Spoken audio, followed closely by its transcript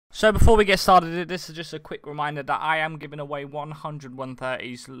So before we get started, this is just a quick reminder that I am giving away 100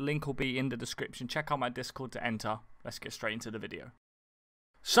 130s. Link will be in the description. Check out my Discord to enter. Let's get straight into the video.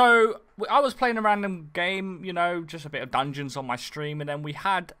 So I was playing a random game, you know, just a bit of dungeons on my stream, and then we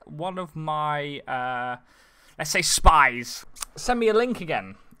had one of my, let's say, spies send me a link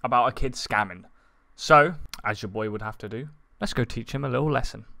again about a kid scamming. So, as your boy would have to do, let's go teach him a little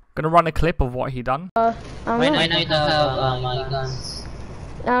lesson. Gonna run a clip of what he done.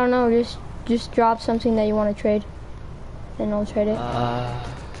 I don't know, just drop something that you want to trade, and I'll trade it.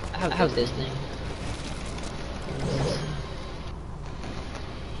 How's this thing?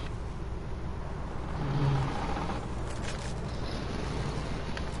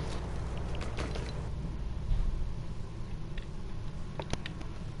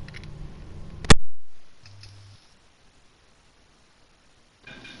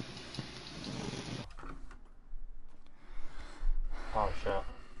 Oh shit.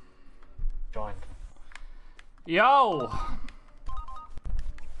 Joined. Yo,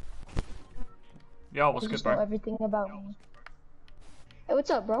 what's good, Just know bro? everything about me. Hey, what's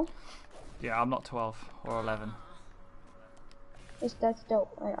up, bro? Yeah, I'm not 12 or 11. That's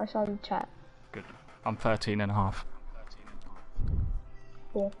dope. I saw the chat. Good. I'm 13 and a half.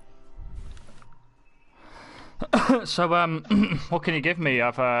 Cool. So, what can you give me?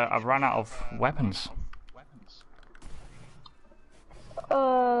 I've run out of weapons.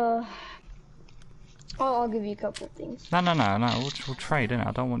 I'll give you a couple of things. No. We'll trade, innit?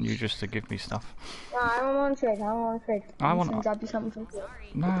 I don't want you just to give me stuff. No, I don't want to trade. I want to drop you something from you.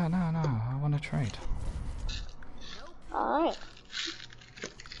 No. I want to trade. Alright.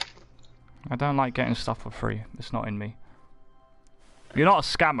 I don't like getting stuff for free. It's not in me. You're not a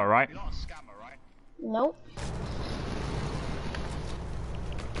scammer, right? Nope.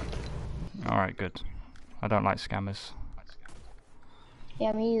 Alright, good. I don't like scammers.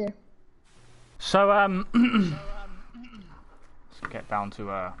 Yeah, me either. So, let's get down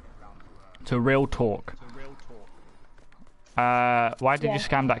to real talk. Why did you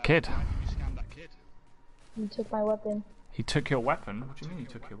scam that kid? You took my weapon He took your weapon? What do you mean he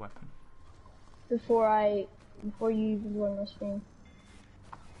took your weapon? before you even joined my stream.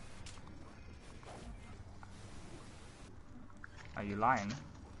 Are you lying?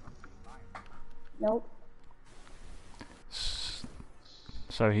 Nope.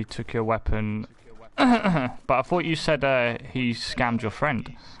 So he took your weapon, but I thought you said he scammed your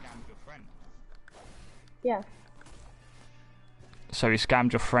friend. Yeah. So he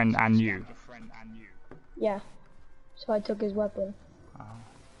scammed your friend and you. Yeah. So I took his weapon. Oh.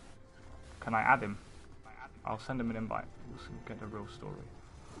 Can I add him? I'll send him an invite. We'll get the real story.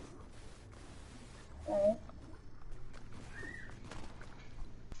 Alright.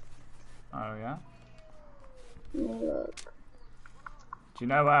 Oh yeah? Let me look. Do you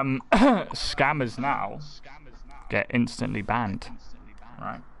know scammers now get instantly banned,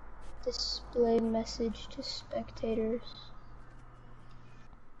 right? Display message to spectators.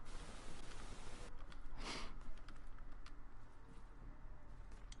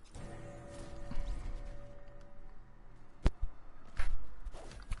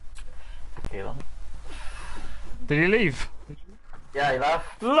 Tequila. Did he leave? Yeah, he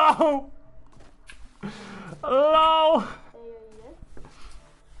left. LOL! LOL!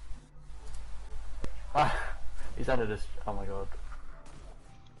 He's ended his. Oh my god.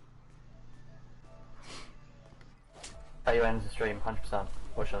 Are you end the stream? 100%.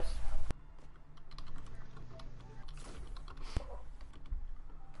 Watch us.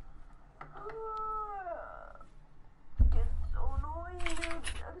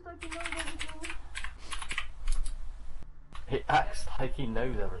 He acts like he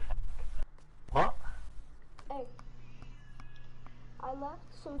knows everything. What? Hey, I left,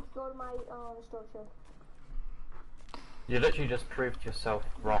 so go to my structure. You literally just proved yourself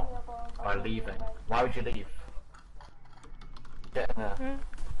wrong by leaving. Why would you leave? Get in there.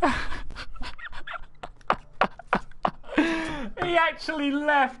 He actually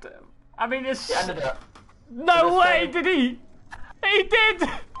left. I mean, it's He ended up. no way. Did he? He did.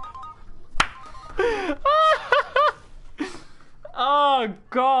 Oh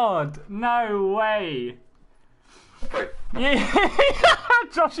God, no way. Yeah,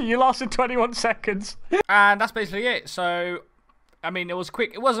 Joshy, you lasted 21 seconds. And that's basically it. So, I mean, it was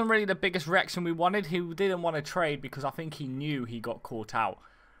quick. It wasn't really the biggest reaction we wanted. He didn't want to trade because I think he knew he got caught out.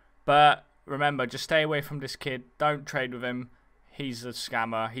 But remember, just stay away from this kid. Don't trade with him. He's a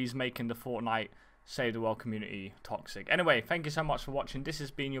scammer. He's making the Fortnite Save the World community toxic. Anyway, thank you so much for watching. This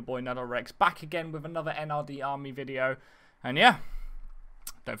has been your boy NetherRex, back again with another NRD Army video. And yeah,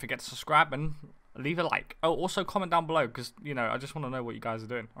 don't forget to subscribe and leave a like. Oh, also comment down below because, you know, I just want to know what you guys are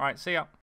doing. All right, see ya.